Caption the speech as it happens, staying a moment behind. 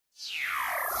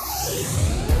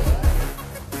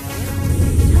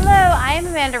Hello, I am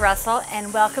Amanda Russell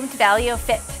and welcome to Valeo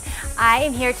Fit. I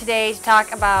am here today to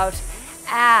talk about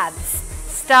abs,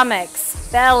 stomachs,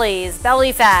 bellies,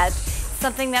 belly fat,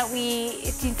 something that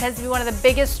it tends to be one of the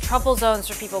biggest trouble zones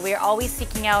for people. We are always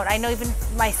seeking out, I know even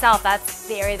myself, that's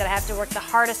the area that I have to work the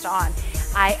hardest on.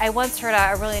 I once heard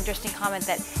a really interesting comment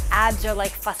that abs are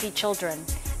like fussy children.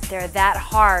 They're that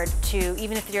hard to,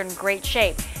 even if you're in great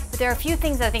shape. But there are a few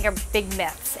things that I think are big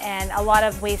myths and a lot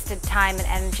of wasted time and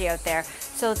energy out there.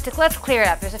 So let's clear it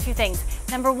up. There's a few things.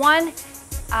 Number one,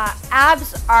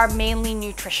 abs are mainly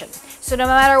nutrition. So no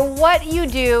matter what you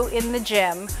do in the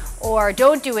gym or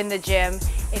don't do in the gym,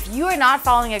 if you are not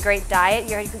following a great diet,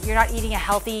 you're not eating a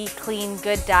healthy, clean,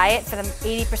 good diet for them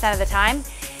 80% of the time,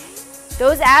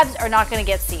 those abs are not going to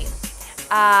get seen.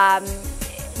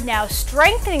 Now,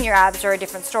 strengthening your abs are a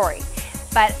different story,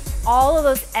 but all of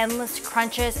those endless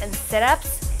crunches and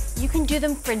sit-ups, you can do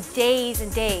them for days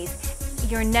and days.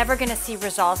 You're never going to see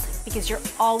results because they're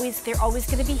always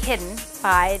going to be hidden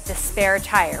by the spare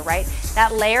tire, right?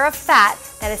 That layer of fat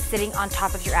that is sitting on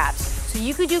top of your abs. So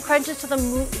you could do crunches till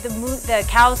the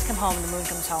cows come home, the moon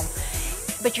comes home,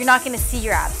 but you're not going to see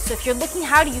your abs. So if you're looking,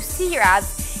 how do you see your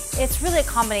abs? It's really a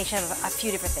combination of a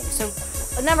few different things.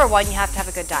 So number one, you have to have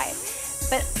a good diet.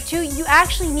 But two, you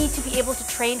actually need to be able to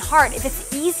train hard. If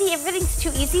it's easy, everything's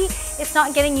too easy, it's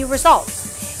not getting you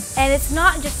results. And it's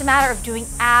not just a matter of doing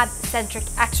ab-centric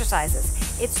exercises.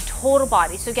 It's total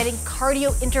body. So getting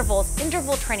cardio intervals,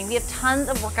 interval training. We have tons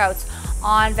of workouts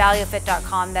on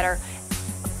valeofit.com that are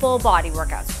full body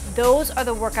workouts. Those are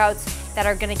the workouts that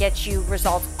are going to get you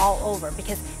results all over,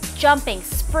 because jumping,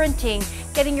 sprinting,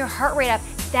 getting your heart rate up,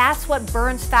 that's what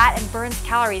burns fat and burns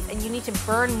calories, and you need to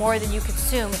burn more than you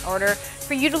consume in order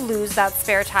for you to lose that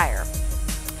spare tire.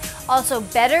 Also,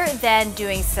 better than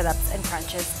doing sit-ups and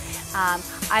crunches,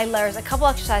 there's a couple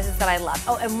exercises that I love.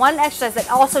 Oh, and one exercise that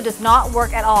also does not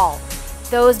work at all.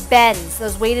 Those bends,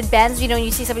 those weighted bends. You know, when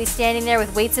you see somebody standing there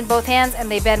with weights in both hands and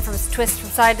they bend twist from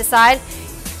side to side,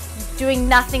 doing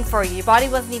nothing for you. Your body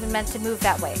wasn't even meant to move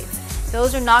that way.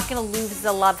 Those are not going to lose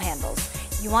the love handles.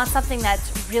 You want something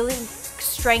that's really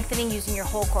strengthening using your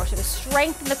whole core. So to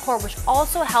strengthen the core, which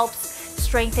also helps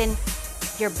strengthen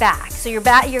your back. So your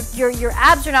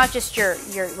abs are not just your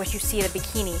what you see in a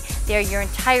bikini. They're your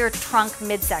entire trunk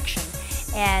midsection.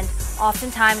 And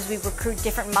oftentimes we recruit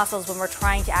different muscles when we're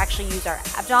trying to actually use our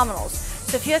abdominals.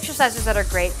 So a few exercises that are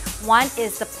great. One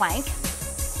is the plank.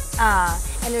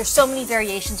 And there's so many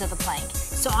variations of the plank.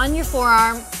 So on your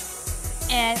forearm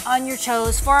and on your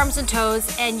toes, forearms and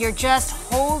toes, and you're just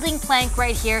holding plank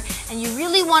right here, and you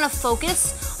really want to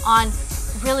focus on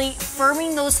really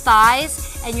firming those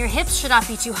thighs, and your hips should not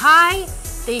be too high,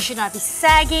 they should not be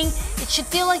sagging. It should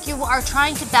feel like you are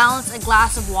trying to balance a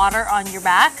glass of water on your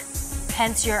back,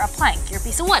 hence you're a plank, you're a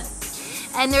piece of wood.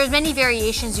 And there's many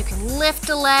variations. You can lift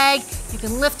a leg, you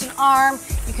can lift an arm,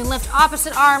 you can lift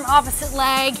opposite arm, opposite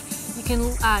leg, you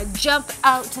can jump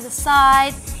out to the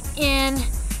side, in.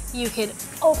 You can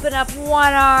open up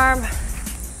one arm,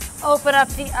 open up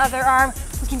the other arm.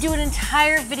 We can do an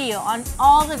entire video on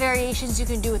all the variations you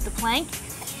can do with the plank.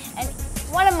 And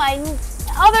one of my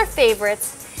other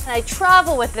favorites, and I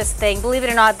travel with this thing, believe it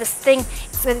or not, this thing,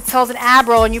 it's called an ab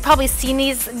roll, and you've probably seen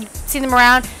these, you've seen them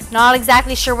around, not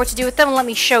exactly sure what to do with them. Let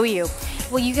me show you.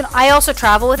 Well, I also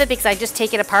travel with it because I just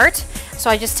take it apart. So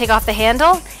I just take off the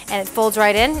handle and it folds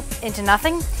right into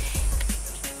nothing.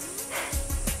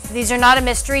 These are not a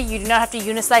mystery. You do not have to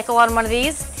unicycle on one of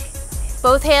these.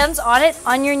 Both hands on it,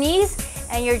 on your knees,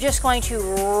 and you're just going to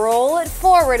roll it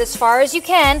forward as far as you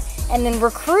can, and then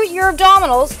recruit your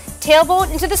abdominals,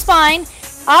 tailbone into the spine,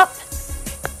 up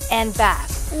and back.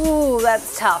 Ooh,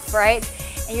 that's tough, right?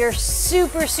 And you're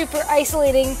super, super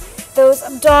isolating those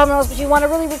abdominals, but you want to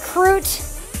really recruit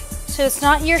so it's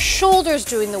not your shoulders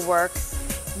doing the work.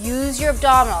 Use your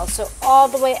abdominals. So all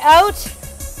the way out,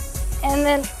 and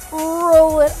then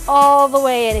roll it all the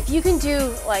way in. If you can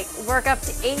do work up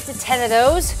to 8 to 10 of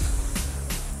those,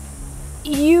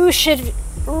 you should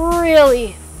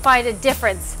really find a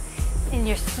difference in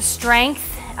the strength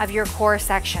of your core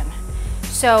section.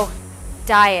 So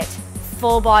diet,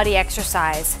 full body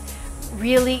exercise,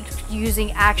 really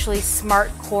using actually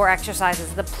smart core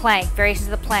exercises, the plank, variations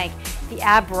of the plank, the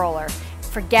ab roller.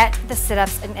 Forget the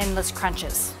sit-ups and endless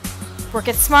crunches. Work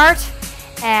it smart,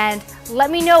 and let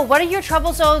me know, what are your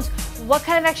trouble zones? What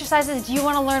kind of exercises do you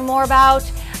want to learn more about?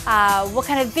 What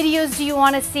kind of videos do you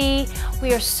want to see?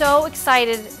 We are so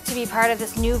excited to be part of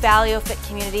this new Valeo Fit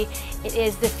community. It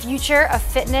is the future of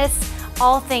fitness,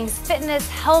 all things fitness,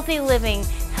 healthy living,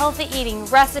 healthy eating,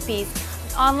 recipes,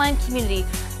 online community.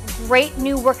 great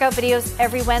new workout videos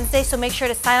every Wednesday, so make sure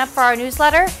to sign up for our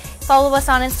newsletter, follow us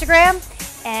on Instagram,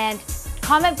 and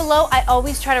comment below. I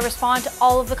always try to respond to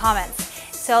all of the comments.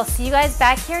 So I'll see you guys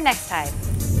back here next time.